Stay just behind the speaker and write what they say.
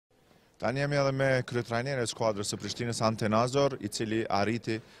Tani jemi edhe me kryetrajnerin e skuadrës së Prishtinës Ante Nazor, I cili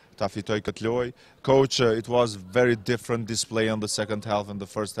arriti ta fitoj këtë lojë. Coach, it was very different display in the second half. In the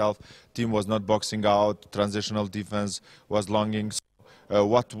first half, team was not boxing out, transitional defense was longing.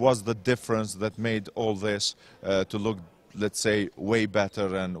 What was the difference that made all this to look, let's say, way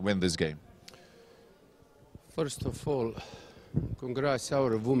better and win this game? First of all, congrats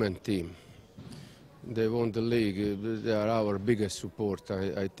our women team. They won the league. They are our biggest support.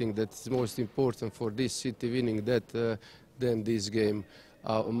 I think that's most important for this city winning that than this game,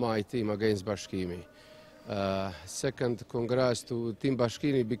 my team against Bashkimit. Second, congrats to Team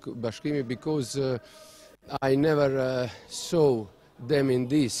Bashkimit because I never saw them in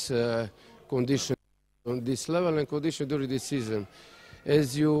this condition, on this level and condition during this season.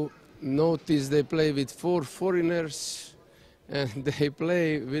 As you notice, they play with 4 foreigners and they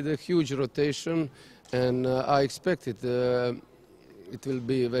play with a huge rotation, and I expect it will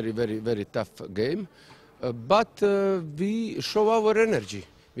be a very tough game. But we show our energy.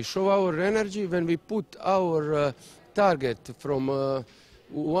 We show our energy when we put our target from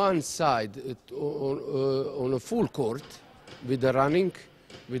one side on a full court with the running,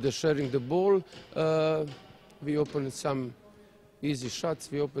 with the sharing the ball. We open some easy shots,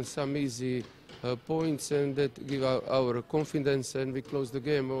 we open some easy points, and that give our confidence, and we close the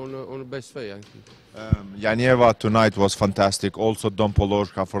game on the best way, I think. Janieva tonight was fantastic. Also Don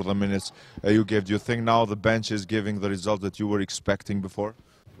Poloshka for the minutes you gave. Do you think now the bench is giving the result that you were expecting before?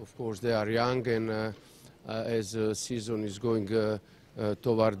 Of course, they are young, and as the season is going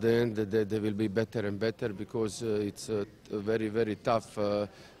toward the end, they will be better and better, because it's a very tough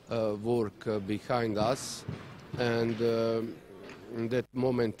work behind us. And in that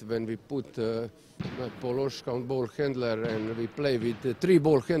moment when we put Poloshka on ball handler and we play with 3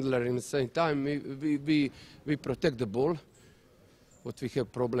 ball handlers in the same time, we protect the ball. But we have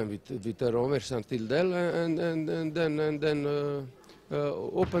problem with the roamers until then, and then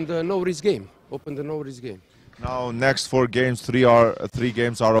open the no-risk game. Open the no-risk game. Now, next 4 games, 3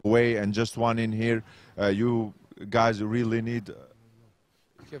 games are away and just 1 in here. You guys really need.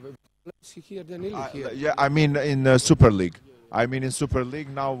 Yeah, I mean in Super League. I mean in Super League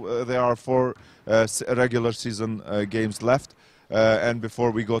now there are 4 regular season games left, and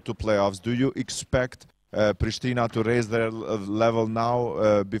before we go to playoffs, do you expect Pristina to raise their level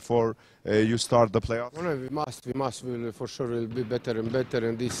now before you start the playoffs? No, we must. We will, for sure, will be better and better,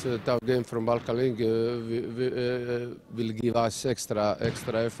 and this tough game from Balkan League will give us extra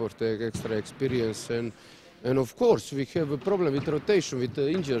effort, extra experience, and of course we have a problem with rotation, with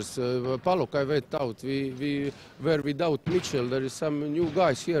injuries. Palokai went out. We were without Mitchell. There is some new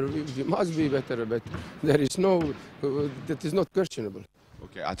guys here. We must be better, but there is no. That is not questionable.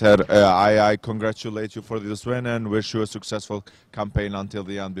 Okay, Ater, I congratulate you for this win and wish you a successful campaign until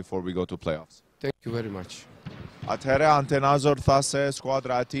the end before we go to playoffs. Thank you very much. Atëherë Ante Nazor tha se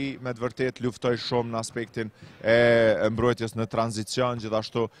skuadra e tij me të vërtetë luftoi shumë në aspektin e mbrojtjes në tranzicion,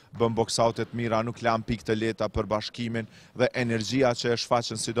 gjithashtu bën box-out-e të mira, nuk lan pikë të lehta për Bashkimin, dhe energjia që e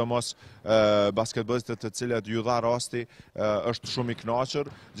shfaqën sidomos basketbollistët të cilët ju dha rasti është shumë I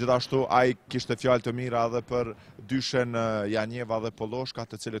kënaqur. Gjithashtu ai kishte fjalë të mira edhe për dyshen Janieva dhe Poloshka,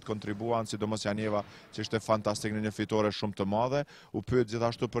 të cilët kontribuan, sidomos Janieva që ishte fantastik në një fitore shumë të madhe. U pyet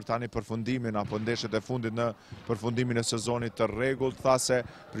gjithashtu për tani përfundimin apo ndeshjet e fundit në përfundimin e sezonit të rregullt, tha se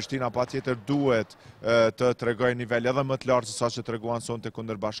Prishtina patjetër duhet të tregojë nivel edhe më të lartë se sa që treguan sonte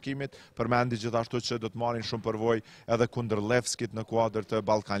kundër Bashkimit. Përmendi gjithashtu që do të marrin shumë përvojë edhe kundër Levskit në kuadër të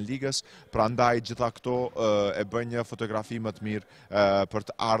Ballkan Ligës. Prandaj gjitha këto e bën një fotografi më të mirë për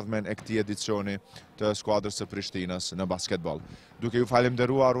të ardhmen e këtij edicioni të skuadrës së Prishtinës në basketboll. Duke ju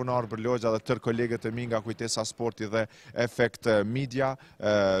falenderuar unë Arberlogja dhe tërë kolegët e mi nga Kujtesa Sporti dhe Efekt Media,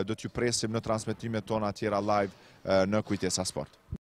 do t'ju presim në transmetimet tona tjera live në Kujtesa Sport.